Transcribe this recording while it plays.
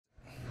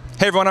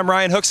Hey everyone, I'm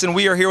Ryan Hooks and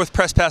we are here with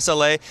Press Pass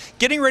LA,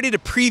 getting ready to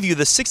preview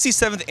the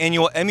 67th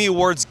Annual Emmy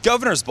Awards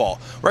Governors Ball.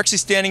 We're actually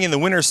standing in the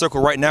winner's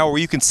circle right now where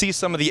you can see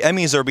some of the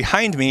Emmys are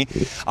behind me,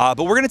 but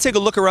we're going to take a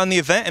look around the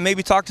event and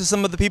maybe talk to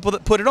some of the people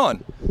that put it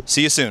on.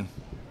 See you soon.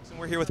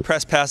 We're here with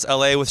Press Pass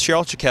LA with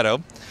Cheryl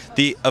Chiquetto.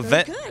 The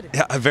event, very good.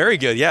 Yeah, very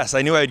good. Yes,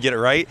 I knew I'd get it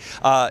right.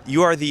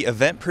 You are the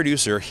event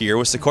producer here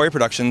with Sequoia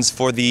Productions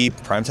for the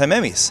Primetime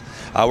Emmys.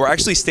 We're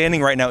actually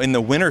standing right now in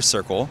the winner's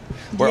circle,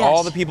 where Yes.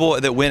 all the people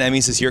that win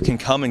Emmys this year can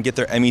come and get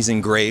their Emmys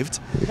engraved.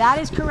 That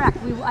is correct.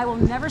 I will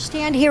never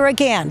stand here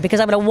again because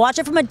I'm going to watch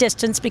it from a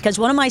distance because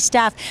one of my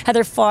staff,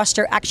 Heather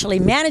Foster, actually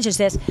manages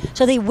this.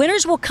 So the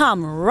winners will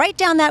come right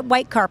down that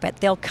white carpet.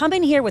 They'll come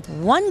in here with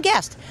one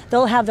guest.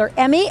 They'll have their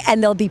Emmy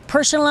and they'll be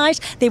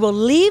personalized. They will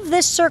leave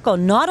this circle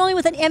not only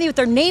with an Emmy with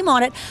their name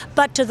on it,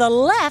 but to the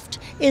left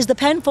is the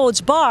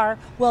Penfolds bar.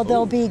 Well,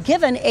 they'll be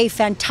given a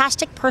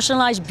fantastic,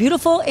 personalized,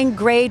 beautiful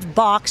engraved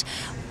box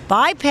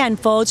by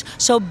Penfolds.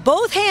 So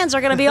both hands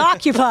are going to be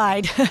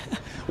occupied.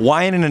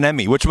 Wine and an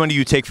Emmy, which one do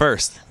you take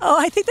first? Oh,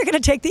 I think they're going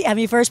to take the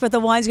Emmy first, but the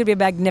wine's going to be a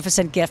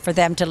magnificent gift for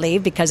them to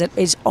leave because it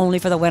is only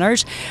for the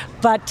winners.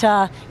 But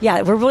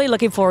yeah, we're really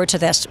looking forward to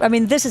this. I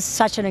mean, this is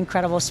such an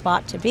incredible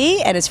spot to be,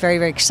 and it's very,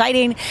 very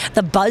exciting.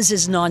 The buzz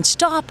is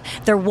nonstop.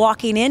 They're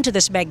walking into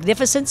this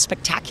magnificent,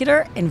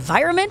 spectacular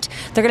environment.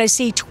 They're going to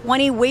see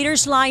 20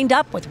 waiters lined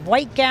up with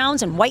white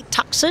gowns and white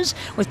tuxes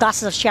with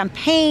glasses of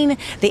champagne,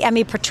 the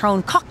Emmy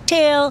Patron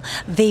cocktail,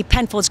 the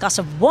Penfolds glass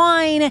of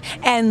wine,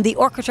 and the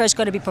orchestra is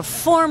going to be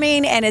performing.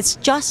 And it's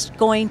just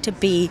going to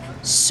be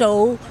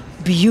so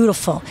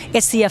beautiful.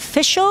 It's the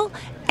official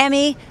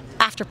Emmy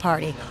after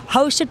party,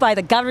 hosted by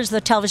the governors of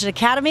the Television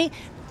Academy.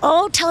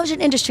 All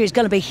television industry is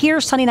going to be here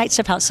Sunday night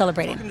sip out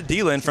celebrating. Welcome to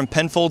Dylan from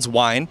Penfolds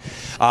Wine.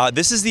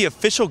 This is the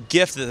official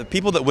gift that the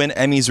people that win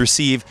Emmys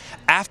receive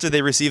after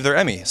they receive their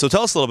Emmy. So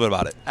tell us a little bit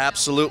about it.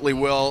 Absolutely.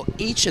 Well,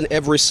 each and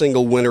every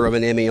single winner of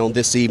an Emmy on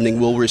this evening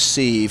will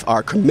receive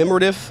our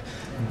commemorative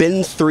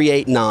Bin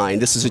 389.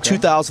 This is a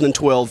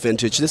 2012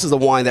 vintage. This is a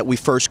wine that we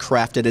first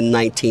crafted in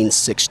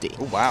 1960.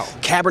 Oh, wow.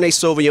 Cabernet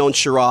Sauvignon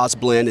Shiraz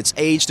blend. It's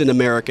aged in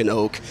American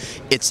oak.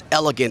 It's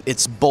elegant.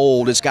 It's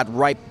bold. It's got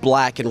ripe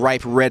black and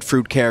ripe red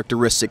fruit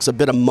characteristics, a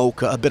bit of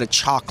mocha, a bit of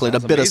chocolate,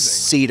 Sounds a bit amazing. of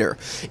cedar.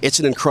 It's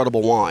an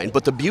incredible wine.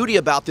 But the beauty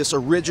about this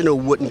original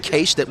wooden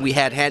case that we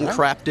had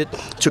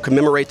handcrafted to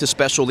commemorate this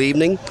special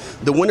evening,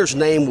 the winner's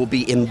name will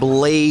be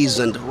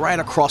emblazoned right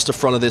across the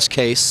front of this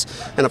case.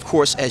 And of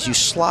course, as you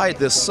slide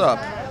this up,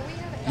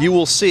 you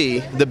will see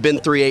the Bin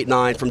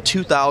 389 from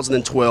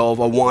 2012,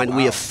 a wine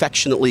we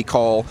affectionately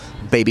call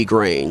Baby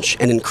Grange.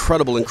 An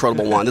incredible,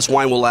 incredible wine. This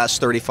wine will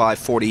last 35,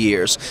 40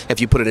 years if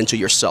you put it into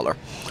your cellar.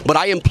 But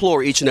I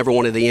implore each and every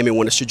one of the Emmy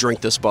winners to drink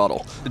this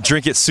bottle.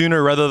 Drink it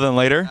sooner rather than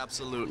later?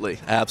 Absolutely,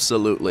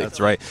 absolutely. That's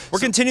right. We're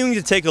continuing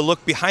to take a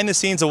look behind the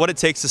scenes of what it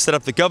takes to set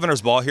up the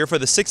Governor's Ball here for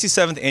the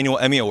 67th Annual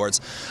Emmy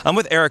Awards. I'm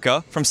with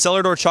Erica from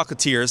Cellar Door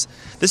Chocolatiers.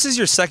 This is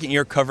your second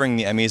year covering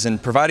the Emmys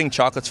and providing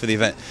chocolates for the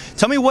event.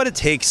 Tell me what it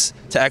takes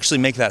to actually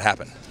make that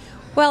happen.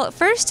 Well,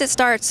 first it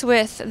starts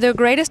with the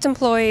greatest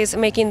employees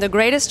making the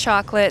greatest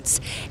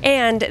chocolates,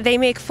 and they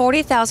make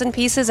 40,000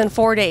 pieces in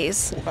 4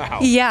 days. Wow.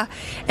 Yeah.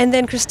 And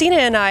then Christina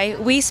and I,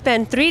 we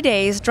spend 3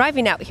 days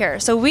driving out here.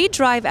 So we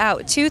drive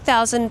out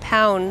 2,000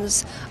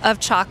 pounds of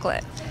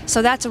chocolate.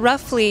 So that's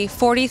roughly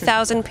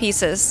 40,000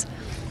 pieces.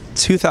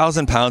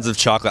 2,000 pounds of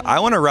chocolate. I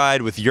want to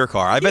ride with your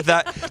car. I bet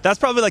that's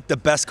probably like the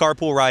best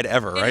carpool ride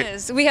ever, right? It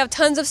is. We have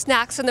tons of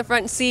snacks in the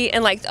front seat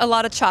and like a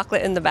lot of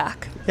chocolate in the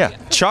back. Yeah,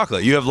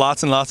 chocolate. You have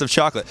lots and lots of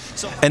chocolate.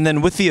 And then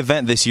with the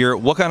event this year,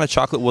 what kind of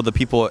chocolate will the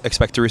people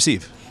expect to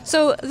receive?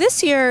 So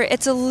this year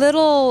it's a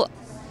little,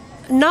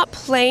 not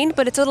plain,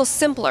 but it's a little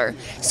simpler.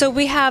 So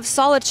we have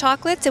solid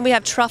chocolates and we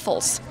have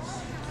truffles.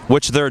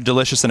 Which they're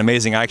delicious and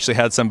amazing. I actually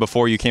had some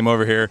before you came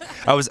over here.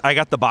 I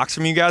got the box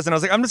from you guys and I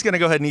was like, I'm just gonna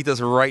go ahead and eat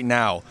this right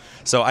now.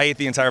 So I ate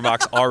the entire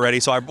box already,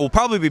 so I will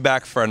probably be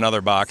back for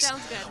another box.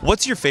 Sounds good.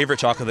 What's your favorite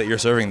chocolate that you're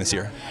serving this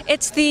year?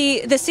 It's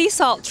the sea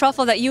salt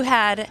truffle that you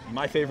had.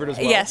 My favorite as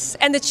well. Yes,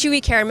 and the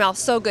chewy caramel,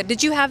 so good.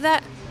 Did you have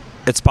that?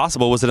 It's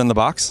possible. Was it in the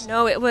box?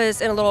 No, it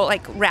was in a little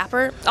like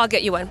wrapper. I'll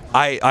get you one.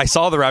 I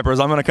saw the wrappers.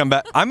 I'm gonna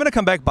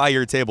come back by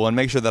your table and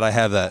make sure that I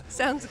have that.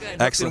 Sounds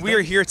good. Excellent. We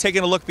are here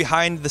taking a look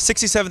behind the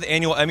 67th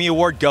Annual Emmy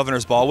Award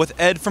Governor's Ball with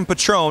Ed from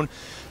Patron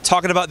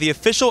talking about the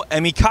official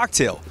Emmy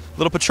cocktail.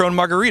 Little Patron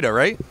margarita,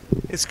 right?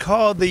 It's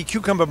called the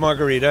Cucumber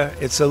Margarita.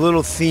 It's a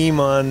little theme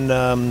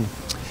on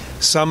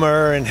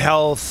summer and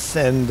health,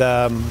 and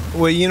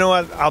well, you know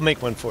what? I'll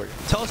make one for you.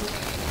 Tell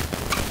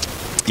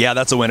us. Yeah,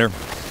 that's a winner.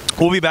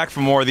 We'll be back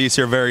for more of these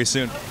here very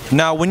soon.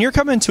 Now, when you're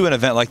coming to an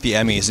event like the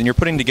Emmys and you're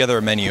putting together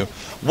a menu,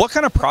 what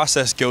kind of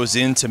process goes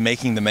into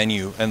making the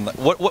menu? And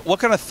what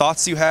kind of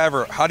thoughts do you have,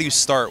 or how do you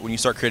start when you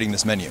start creating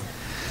this menu?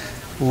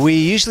 We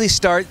usually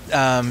start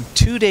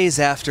 2 days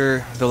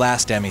after the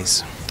last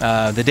Emmys.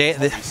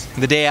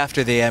 The day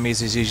after the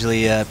Emmys is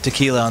usually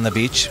tequila on the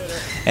beach,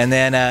 and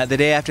then the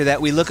day after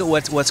that we look at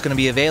what's going to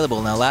be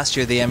available. Now last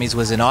year the Emmys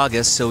was in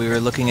August, so we were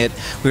looking at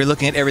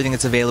everything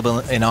that's available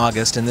in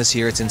August, and this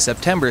year it's in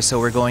September, so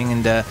we're going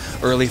into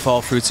early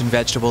fall fruits and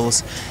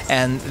vegetables,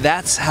 and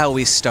that's how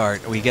we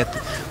start. We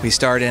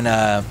start in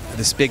I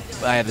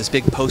have this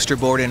big poster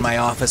board in my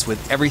office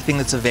with everything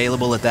that's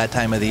available at that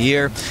time of the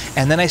year,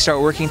 and then I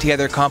start working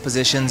together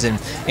compositions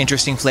and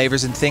interesting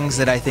flavors and things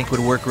that I think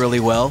would work really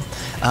well.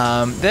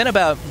 Then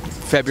about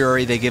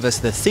February they give us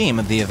the theme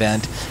of the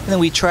event, and then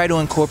we try to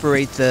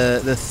incorporate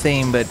the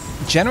theme, but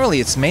generally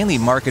it's mainly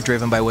market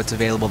driven by what's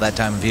available that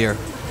time of year.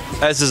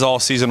 As is all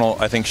seasonal,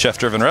 I think,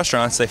 chef-driven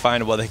restaurants, they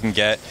find what they can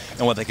get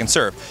and what they can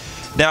serve.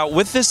 Now,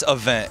 with this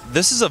event,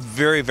 this is a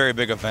very, very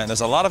big event.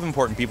 There's a lot of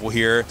important people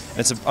here,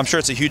 and I'm sure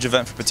it's a huge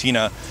event for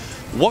Patina.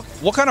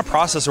 What kind of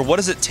process, or what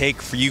does it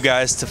take for you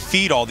guys to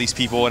feed all these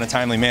people in a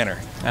timely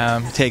manner?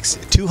 It takes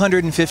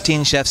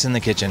 215 chefs in the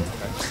kitchen,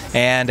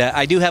 and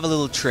I do have a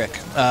little trick.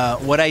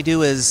 What I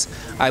do is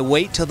I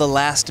wait till the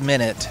last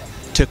minute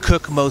to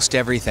cook most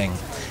everything.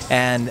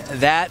 And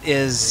that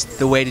is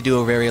the way to do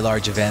a very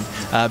large event,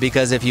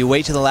 because if you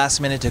wait to the last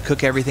minute to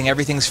cook everything,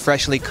 everything's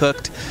freshly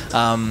cooked,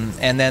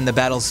 and then the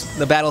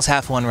battle's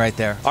half won right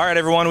there. All right,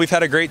 everyone, we've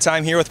had a great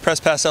time here with Press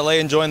Pass LA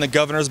enjoying the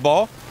Governors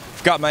Ball.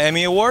 I've got my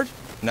Emmy Award.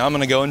 Now I'm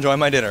going to go enjoy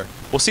my dinner.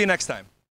 We'll see you next time.